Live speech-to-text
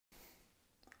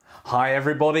Hi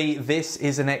everybody, this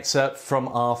is an excerpt from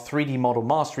our 3D Model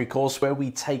Mastery course where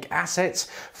we take assets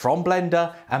from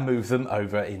Blender and move them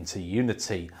over into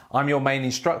Unity. I'm your main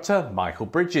instructor, Michael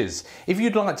Bridges. If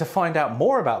you'd like to find out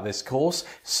more about this course,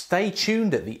 stay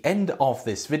tuned at the end of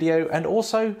this video and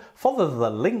also follow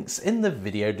the links in the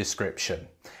video description.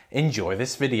 Enjoy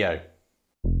this video.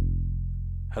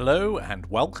 Hello and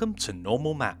welcome to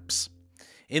Normal Maps.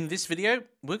 In this video,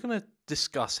 we're going to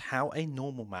discuss how a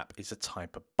normal map is a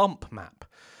type of bump map.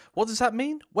 What does that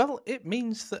mean? Well, it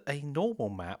means that a normal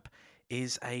map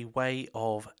is a way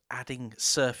of adding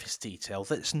surface detail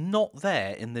that's not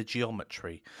there in the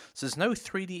geometry. So there's no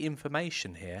 3D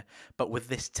information here, but with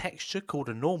this texture called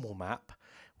a normal map,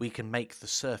 we can make the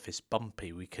surface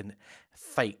bumpy. We can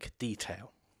fake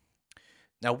detail.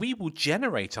 Now we will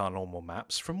generate our normal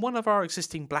maps from one of our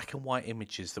existing black and white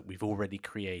images that we've already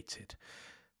created.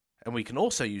 And we can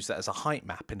also use that as a height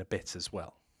map in a bit as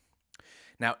well.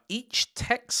 Now each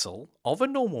texel of a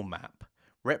normal map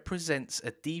represents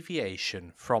a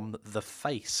deviation from the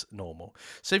face normal.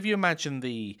 So if you imagine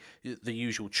the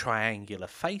usual triangular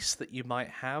face that you might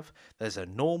have, there's a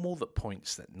normal that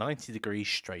points at 90 degrees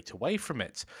straight away from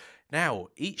it. Now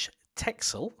each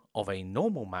texel of a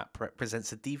normal map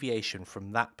represents a deviation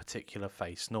from that particular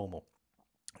face normal.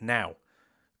 Now,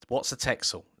 what's a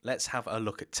texel? Let's have a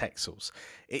look at texels.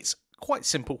 It's quite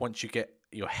simple once you get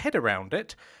your head around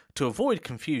it. To avoid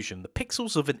confusion, the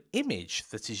pixels of an image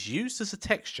that is used as a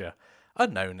texture are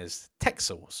known as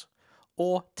texels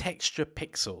or texture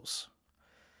pixels.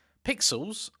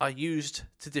 Pixels are used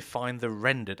to define the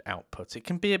rendered output. It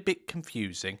can be a bit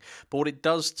confusing, but what it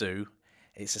does do,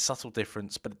 it's a subtle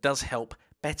difference, but it does help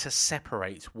better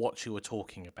separate what you are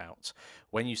talking about.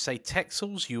 When you say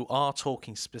texels, you are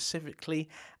talking specifically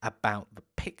about the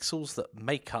pixels that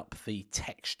make up the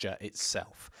texture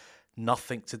itself.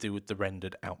 Nothing to do with the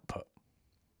rendered output.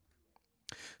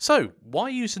 So, why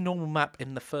use a normal map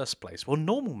in the first place? Well,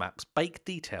 normal maps bake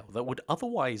detail that would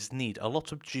otherwise need a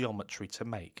lot of geometry to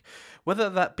make.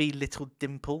 Whether that be little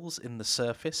dimples in the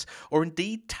surface, or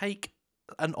indeed take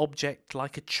an object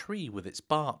like a tree with its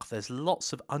bark. There's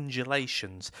lots of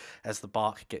undulations as the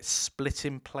bark gets split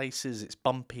in places, it's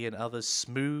bumpy and others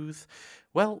smooth.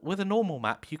 Well, with a normal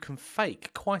map you can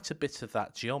fake quite a bit of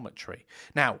that geometry.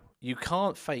 Now, you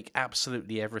can't fake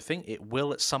absolutely everything, it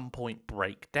will at some point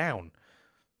break down.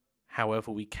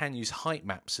 However, we can use height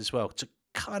maps as well to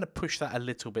kind of push that a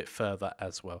little bit further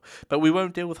as well. But we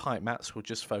won't deal with height maps, we'll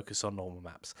just focus on normal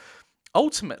maps.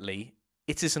 Ultimately,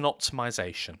 it is an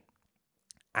optimization.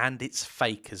 And it's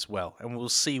fake as well, and we'll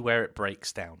see where it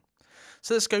breaks down.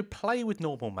 So let's go play with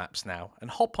normal maps now and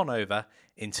hop on over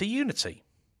into Unity.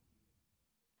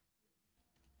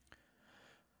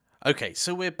 Okay,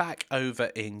 so we're back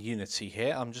over in Unity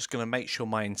here. I'm just going to make sure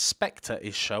my inspector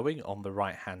is showing on the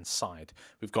right hand side.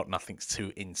 We've got nothing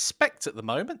to inspect at the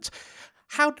moment.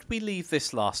 How did we leave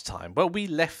this last time? Well, we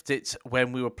left it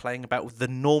when we were playing about with the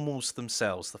normals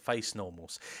themselves, the face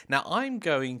normals. Now I'm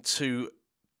going to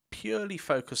purely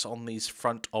focus on these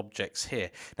front objects here.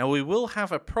 Now we will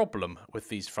have a problem with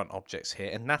these front objects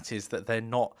here, and that is that they're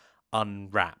not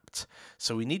unwrapped.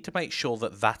 So we need to make sure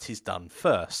that that is done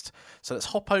first. So let's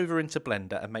hop over into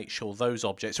Blender and make sure those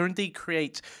objects, or indeed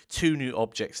create two new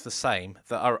objects the same,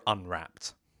 that are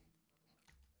unwrapped.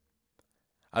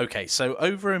 Okay, so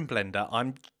over in Blender,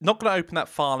 I'm not going to open that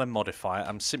file and modify it.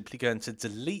 I'm simply going to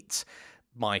delete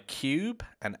my cube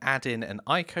and add in an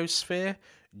icosphere,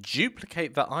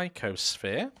 duplicate the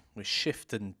icosphere with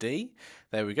Shift and D.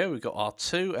 There we go, we've got our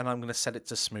 2, and I'm going to set it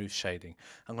to smooth shading.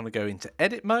 I'm going to go into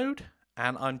edit mode,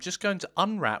 and I'm just going to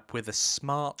unwrap with a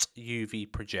smart UV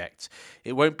project.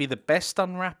 It won't be the best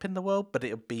unwrap in the world, but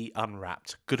it'll be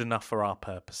unwrapped, good enough for our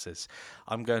purposes.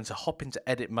 I'm going to hop into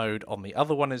edit mode on the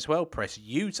other one as well, press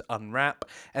U to unwrap,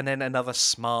 and then another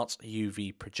smart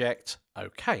UV project.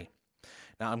 Okay.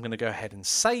 Now I'm going to go ahead and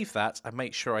save that and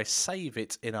make sure I save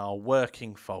it in our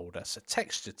working folder. So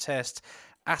texture test,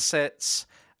 assets,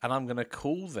 and I'm going to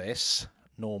call this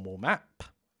normal map.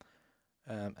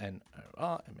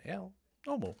 N-O-R-M-A-L,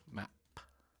 normal map.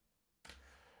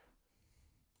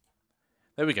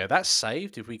 There we go, that's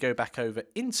saved. If we go back over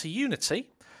into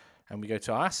Unity and we go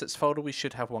to our assets folder, we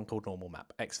should have one called normal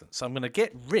map. Excellent. So I'm going to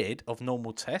get rid of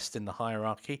normal test in the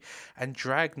hierarchy and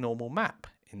drag normal map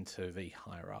into the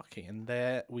hierarchy, and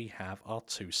there we have our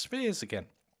two spheres again.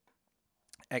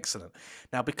 Excellent.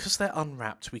 Now because they're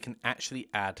unwrapped, we can actually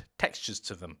add textures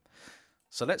to them.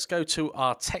 So let's go to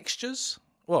our textures.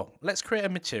 Well, let's create a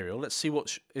material. Let's see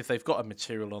if they've got a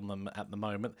material on them at the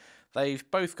moment. They've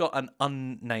both got an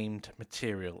unnamed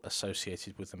material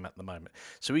associated with them at the moment.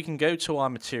 So we can go to our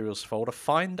materials folder,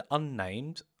 find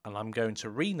unnamed, And I'm going to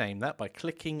rename that by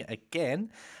clicking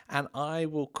again, and I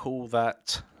will call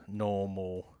that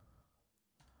normal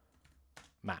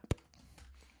map.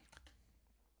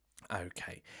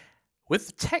 Okay. With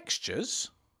the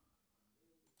textures,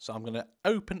 so I'm going to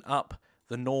open up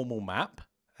the normal map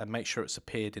and make sure it's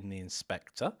appeared in the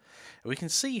inspector. We can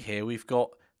see here we've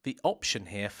got the option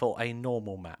here for a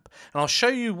normal map. And I'll show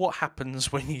you what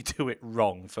happens when you do it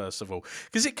wrong, first of all.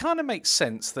 Because it kind of makes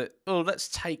sense that, oh, let's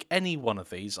take any one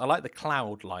of these. I like the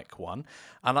cloud-like one.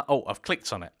 And I've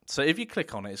clicked on it. So if you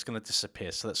click on it, it's going to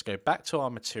disappear. So let's go back to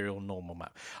our material normal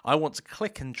map. I want to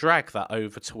click and drag that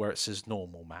over to where it says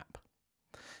normal map.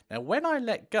 Now, when I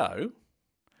let go,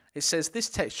 it says this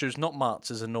texture is not marked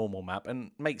as a normal map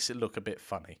and makes it look a bit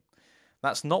funny.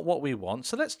 That's not what we want.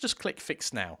 So let's just click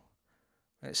Fix Now.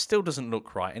 It still doesn't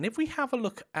look right. And if we have a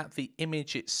look at the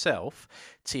image itself,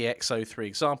 TX03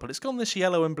 example, it's gone this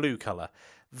yellow and blue color.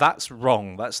 That's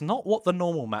wrong. That's not what the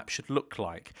normal map should look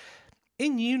like.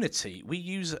 In Unity, we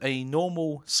use a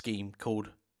normal scheme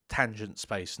called tangent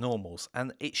space normals,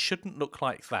 and it shouldn't look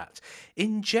like that.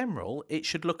 In general, it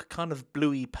should look kind of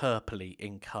bluey purpley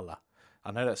in color.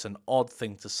 I know that's an odd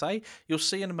thing to say. You'll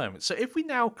see in a moment. So if we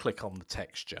now click on the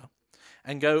texture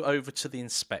and go over to the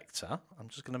inspector, I'm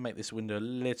just going to make this window a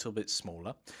little bit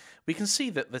smaller, we can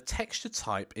see that the texture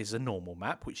type is a normal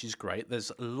map, which is great.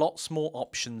 There's lots more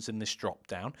options in this drop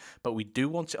down, but we do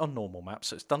want it on normal map,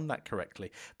 so it's done that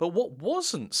correctly. But what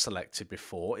wasn't selected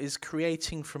before is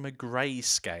creating from a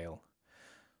grayscale.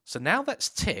 So now that's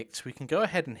ticked, we can go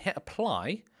ahead and hit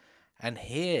apply, and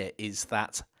here is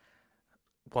that,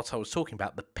 what I was talking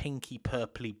about, the pinky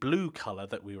purpley blue color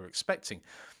that we were expecting.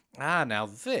 Now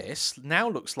this now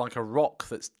looks like a rock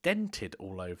that's dented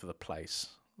all over the place.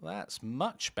 That's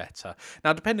much better.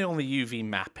 Now, depending on the UV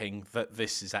mapping that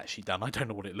this is actually done, I don't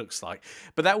know what it looks like,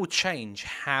 but that will change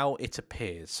how it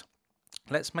appears.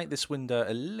 Let's make this window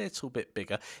a little bit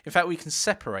bigger. In fact, we can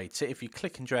separate it. If you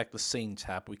click and drag the scene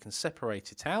tab, we can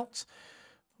separate it out.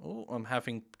 Oh,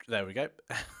 there we go.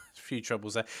 A few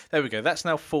troubles there. There we go. That's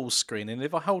now full screen. And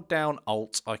if I hold down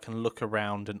Alt, I can look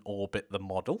around and orbit the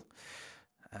model.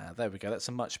 There we go, that's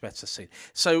a much better scene.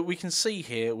 So we can see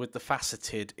here with the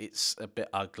faceted, it's a bit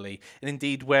ugly. And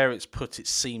indeed, where it's put its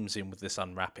seams in with this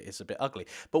unwrap, it is a bit ugly.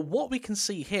 But what we can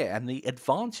see here, and the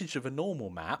advantage of a normal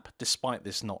map, despite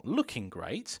this not looking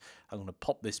great, I'm going to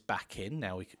pop this back in.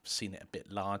 Now we've seen it a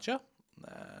bit larger.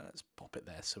 Let's pop it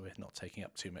there so we're not taking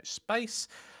up too much space.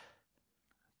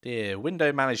 Dear,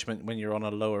 window management when you're on a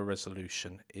lower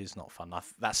resolution is not fun.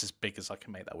 That's as big as I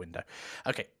can make that window.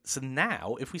 Okay, so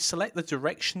now if we select the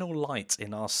directional light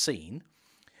in our scene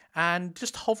and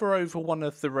just hover over one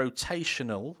of the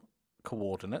rotational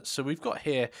coordinates, so we've got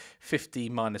here 50,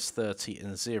 minus 30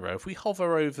 and 0. If we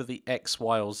hover over the X,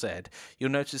 Y or Z, you'll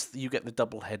notice that you get the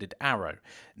double-headed arrow.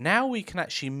 Now we can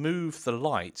actually move the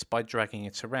light by dragging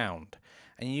it around.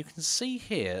 And you can see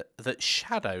here that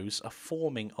shadows are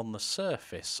forming on the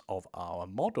surface of our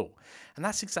model. And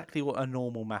that's exactly what a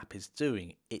normal map is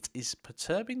doing. It is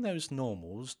perturbing those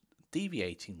normals,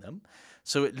 deviating them,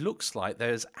 so it looks like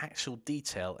there's actual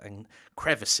detail and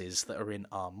crevices that are in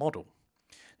our model.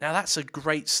 Now that's a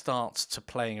great start to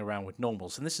playing around with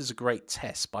normals, and this is a great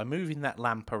test. By moving that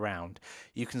lamp around,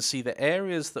 you can see the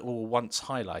areas that were once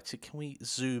highlighted. Can we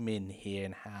zoom in here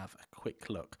and have a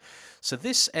quick look? So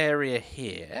this area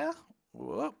here,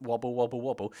 wobble, wobble,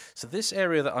 wobble. So this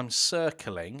area that I'm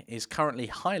circling is currently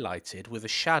highlighted with a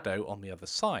shadow on the other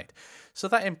side. So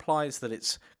that implies that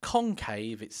it's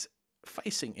concave, it's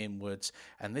facing inwards,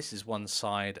 and this is one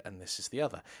side and this is the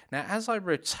other. Now as I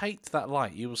rotate that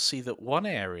light, you will see that one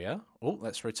area,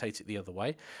 let's rotate it the other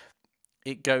way,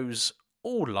 it goes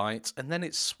all light and then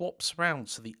it swaps around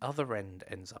so the other end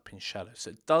ends up in shadow.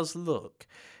 So it does look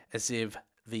as if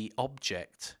the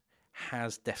object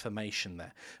has deformation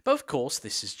there. But of course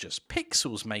this is just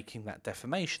pixels making that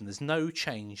deformation. There's no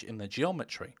change in the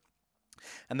geometry.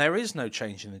 And there is no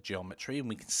change in the geometry, and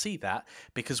we can see that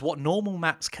because what normal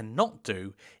maps cannot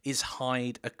do is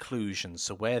hide occlusion,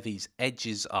 so where these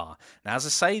edges are. Now, as I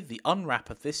say, the unwrap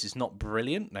of this is not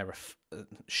brilliant. There are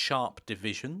sharp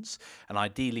divisions, and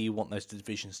ideally you want those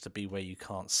divisions to be where you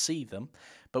can't see them.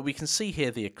 But we can see here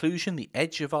the occlusion, the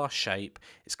edge of our shape.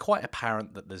 It's quite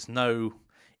apparent that there's no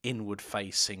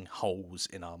inward-facing holes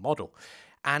in our model.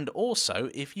 And also,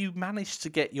 if you manage to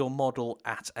get your model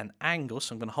at an angle,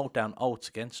 so I'm going to hold down Alt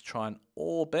again to try and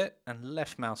orbit, and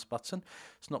left mouse button.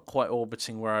 It's not quite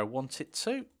orbiting where I want it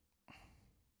to.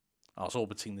 I was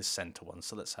orbiting the center one,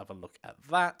 so let's have a look at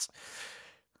that.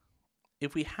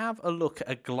 If we have a look at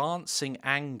a glancing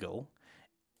angle,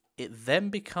 it then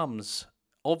becomes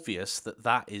obvious that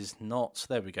that is not,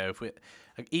 there we go, if we're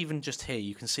Like even just here,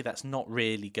 you can see that's not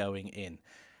really going in.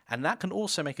 And that can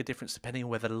also make a difference depending on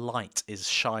where the light is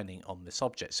shining on this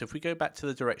object. So if we go back to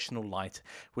the directional light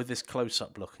with this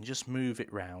close-up look and just move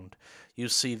it round, you'll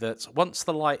see that once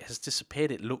the light has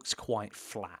disappeared, it looks quite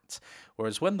flat.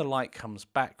 Whereas when the light comes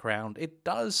back round, it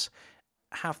does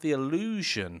have the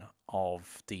illusion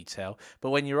of detail,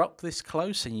 but when you're up this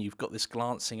close and you've got this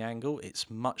glancing angle, it's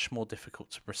much more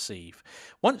difficult to perceive.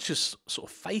 Once you're sort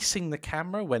of facing the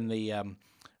camera, when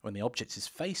the object is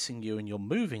facing you and you're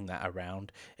moving that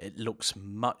around, it looks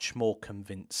much more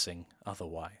convincing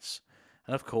otherwise.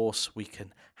 And of course, we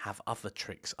can have other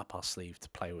tricks up our sleeve to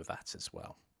play with that as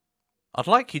well. I'd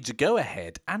like you to go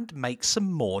ahead and make some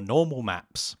more normal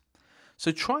maps.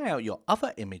 So try out your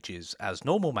other images as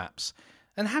normal maps.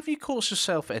 And have you caused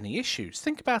yourself any issues?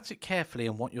 Think about it carefully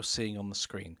on what you're seeing on the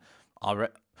screen.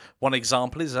 One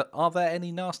example is, are there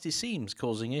any nasty seams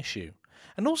causing issue?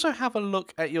 And also have a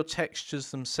look at your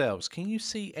textures themselves. Can you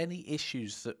see any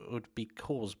issues that would be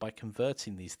caused by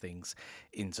converting these things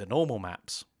into normal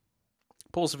maps?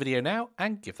 Pause the video now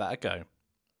and give that a go.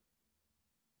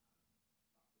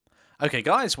 Okay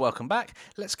guys, welcome back.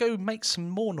 Let's go make some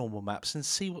more normal maps and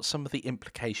see what some of the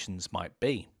implications might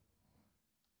be.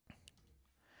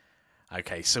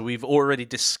 Okay, so we've already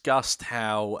discussed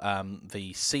how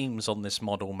the seams on this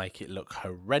model make it look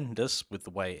horrendous with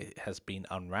the way it has been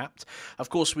unwrapped. Of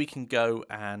course, we can go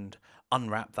and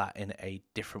unwrap that in a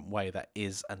different way. That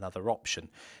is another option.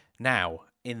 Now,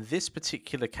 in this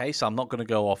particular case, I'm not going to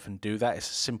go off and do that.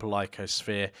 It's a simple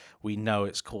icosphere. We know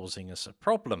it's causing us a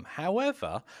problem.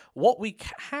 However, what we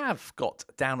have got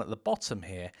down at the bottom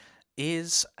here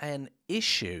is an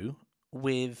issue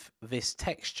with this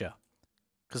texture,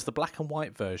 because the black and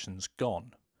white version's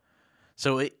gone.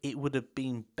 So it would have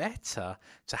been better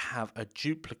to have a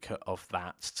duplicate of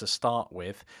that to start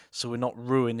with, so we're not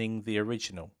ruining the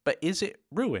original. But is it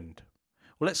ruined?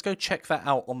 Well, let's go check that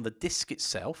out on the disk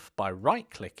itself by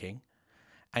right-clicking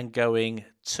and going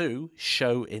to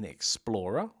Show in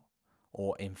Explorer,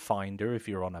 or in Finder if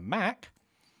you're on a Mac.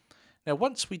 Now,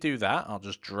 once we do that, I'll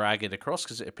just drag it across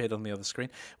because it appeared on the other screen.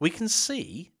 We can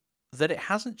see that it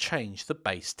hasn't changed the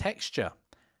base texture.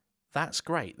 That's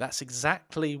great. That's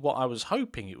exactly what I was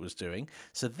hoping it was doing.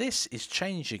 So this is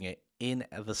changing it in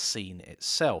the scene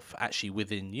itself, actually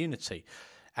within Unity.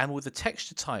 And with the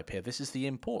texture type here, this is the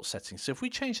import setting. So if we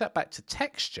change that back to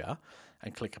texture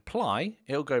and click apply,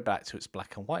 it'll go back to its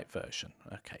black and white version.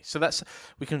 Okay, so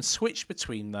we can switch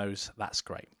between those. That's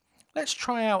great. Let's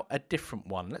try out a different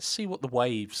one. Let's see what the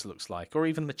waves looks like, or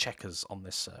even the checkers on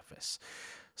this surface.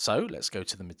 So let's go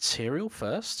to the material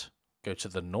first. Go to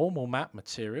the normal map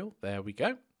material. There we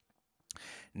go.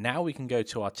 Now we can go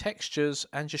to our textures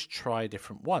and just try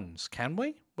different ones. Can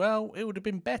we? Well, it would have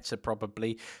been better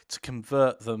probably to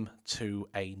convert them to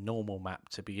a normal map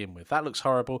to begin with. That looks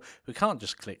horrible. We can't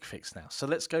just click fix now. So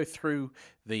let's go through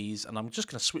these, and I'm just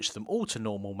going to switch them all to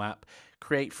normal map,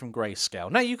 create from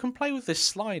grayscale. Now you can play with this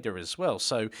slider as well.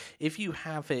 So if you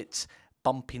have it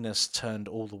bumpiness turned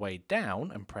all the way down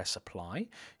and press apply,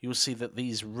 you'll see that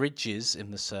these ridges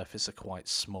in the surface are quite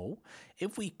small.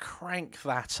 If we crank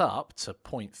that up to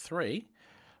 0.3,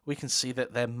 we can see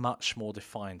that they're much more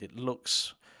defined. It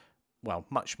looks, well,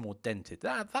 much more dented.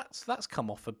 That's come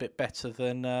off a bit better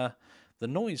than the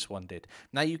noise one did.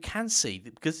 Now you can see,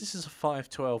 because this is a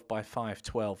 512 by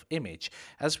 512 image,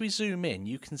 as we zoom in,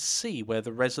 you can see where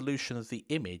the resolution of the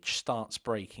image starts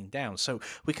breaking down. So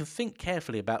we can think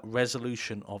carefully about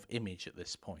resolution of image at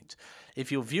this point.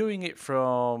 If you're viewing it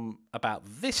from about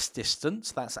this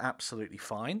distance, that's absolutely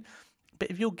fine.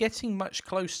 But if you're getting much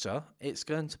closer, it's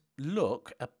going to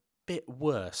look a bit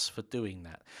worse for doing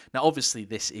that. Now, obviously,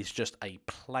 this is just a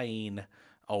plain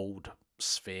old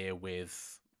sphere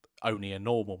with only a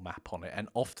normal map on it, and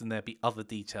often there'd be other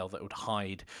detail that would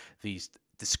hide these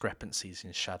discrepancies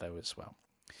in shadow as well.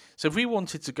 So if we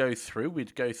wanted to go through,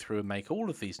 we'd go through and make all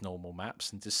of these normal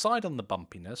maps and decide on the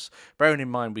bumpiness. Bearing in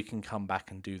mind we can come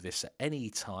back and do this at any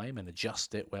time and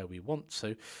adjust it where we want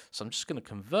to. So I'm just going to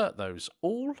convert those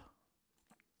all.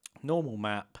 Normal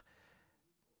map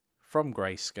from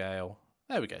grayscale.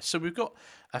 There we go. So we've got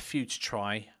a few to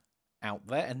try out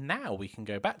there, and now we can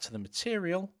go back to the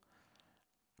material,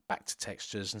 back to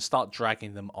textures, and start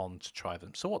dragging them on to try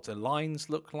them. So what do lines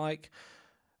look like?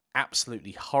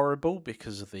 Absolutely horrible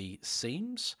because of the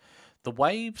seams. The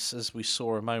waves, as we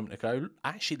saw a moment ago,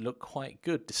 actually look quite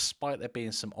good despite there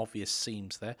being some obvious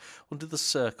seams there. What do the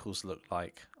circles look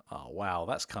like? Oh wow,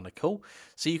 that's kind of cool.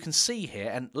 So you can see here,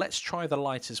 and let's try the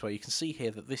light as well. You can see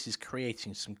here that this is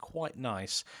creating some quite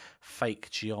nice fake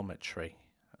geometry.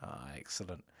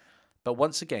 Excellent. But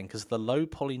once again, because of the low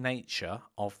poly nature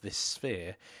of this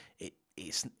sphere,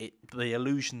 the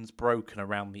illusion's broken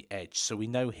around the edge. So we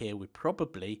know here we're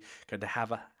probably going to have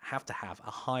to have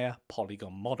a higher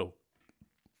polygon model.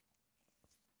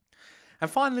 And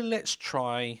finally, let's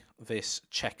try this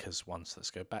checkers one. So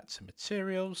let's go back to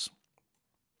materials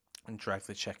and drag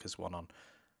the checkers one on.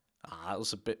 That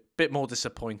was a bit more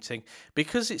disappointing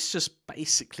because it's just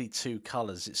basically two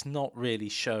colors. It's not really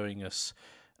showing us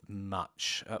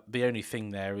much. The only thing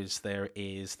there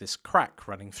is this crack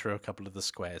running through a couple of the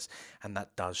squares, and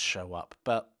that does show up.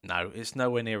 But no, it's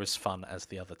nowhere near as fun as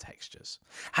the other textures.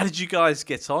 How did you guys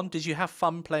get on? Did you have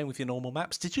fun playing with your normal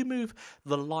maps? Did you move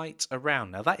the light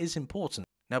around? Now that is important.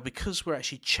 Now, because we're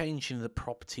actually changing the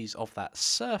properties of that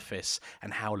surface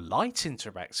and how light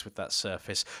interacts with that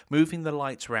surface, moving the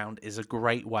light around is a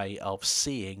great way of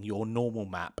seeing your normal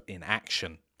map in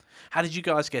action. How did you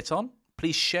guys get on?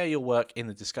 Please share your work in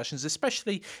the discussions,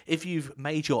 especially if you've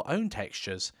made your own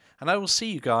textures, and I will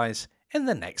see you guys in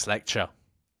the next lecture.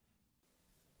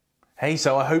 Hey,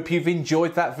 so I hope you've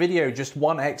enjoyed that video, just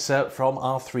one excerpt from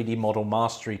our 3D Model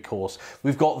Mastery course.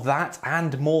 We've got that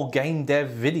and more game dev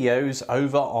videos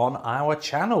over on our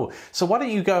channel. So why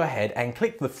don't you go ahead and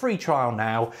click the free trial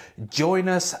now, join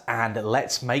us, and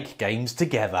let's make games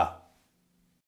together.